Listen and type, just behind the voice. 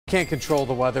Can't control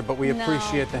the weather, but we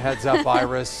appreciate the heads up,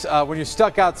 Iris. When you're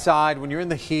stuck outside, when you're in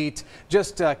the heat,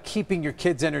 just keeping your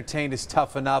kids entertained is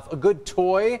tough enough. A good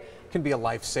toy can be a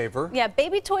lifesaver. Yeah,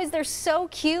 baby toys, they're so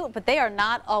cute, but they are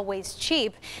not always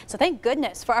cheap. So thank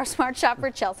goodness for our smart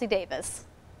shopper, Chelsea Davis.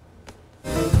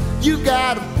 You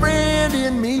got a friend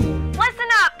in me. Listen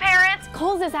up, parents!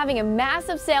 Kohl's is having a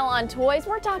massive sale on toys.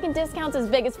 We're talking discounts as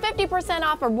big as 50%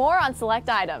 off or more on select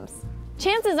items.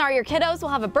 Chances are your kiddos will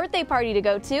have a birthday party to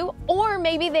go to, or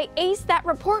maybe they aced that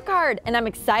report card. And I'm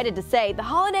excited to say the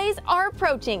holidays are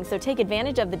approaching, so take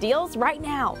advantage of the deals right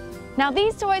now. Now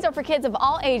these toys are for kids of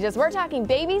all ages. We're talking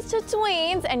babies to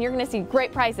tweens, and you're gonna see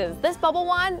great prices. This bubble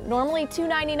wand, normally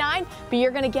 $2.99, but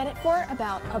you're gonna get it for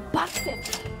about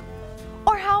 $1.50.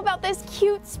 Or how about this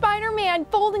cute Spider-Man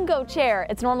fold and go chair?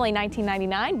 It's normally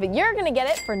 $19.99, but you're gonna get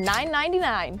it for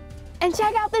 $9.99. And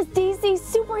check out this DC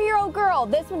superhero girl.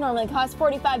 This one normally costs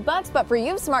 $45, but for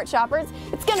you smart shoppers,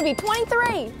 it's gonna be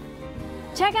 $23.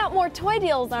 Check out more toy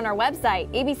deals on our website,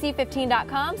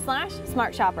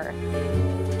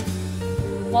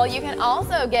 abc15.com/smartshopper. Well, you can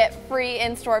also get free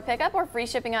in-store pickup or free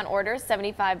shipping on orders,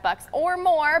 $75 or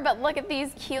more. But look at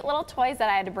these cute little toys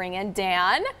that I had to bring in.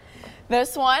 Dan,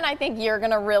 this one I think you're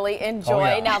gonna really enjoy. Oh,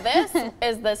 yeah. Now this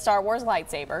is the Star Wars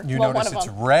lightsaber. You Well, notice it's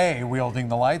Rey wielding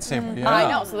the lightsaber. Yeah. I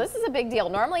know, so this is a big deal.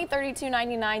 Normally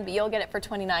 $32.99, but you'll get it for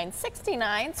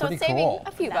 $29.69, so Pretty it's saving cool.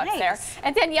 a few bucks there.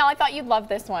 And Danielle, I thought you'd love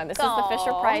this one. This is the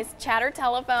Fisher-Price Chatter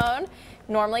Telephone.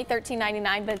 Normally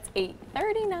 $13.99, but it's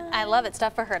 $8.39. I love it.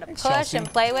 Stuff for her to push Chelsea.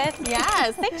 and play with.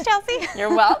 Yes. Thanks, Chelsea.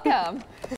 You're welcome.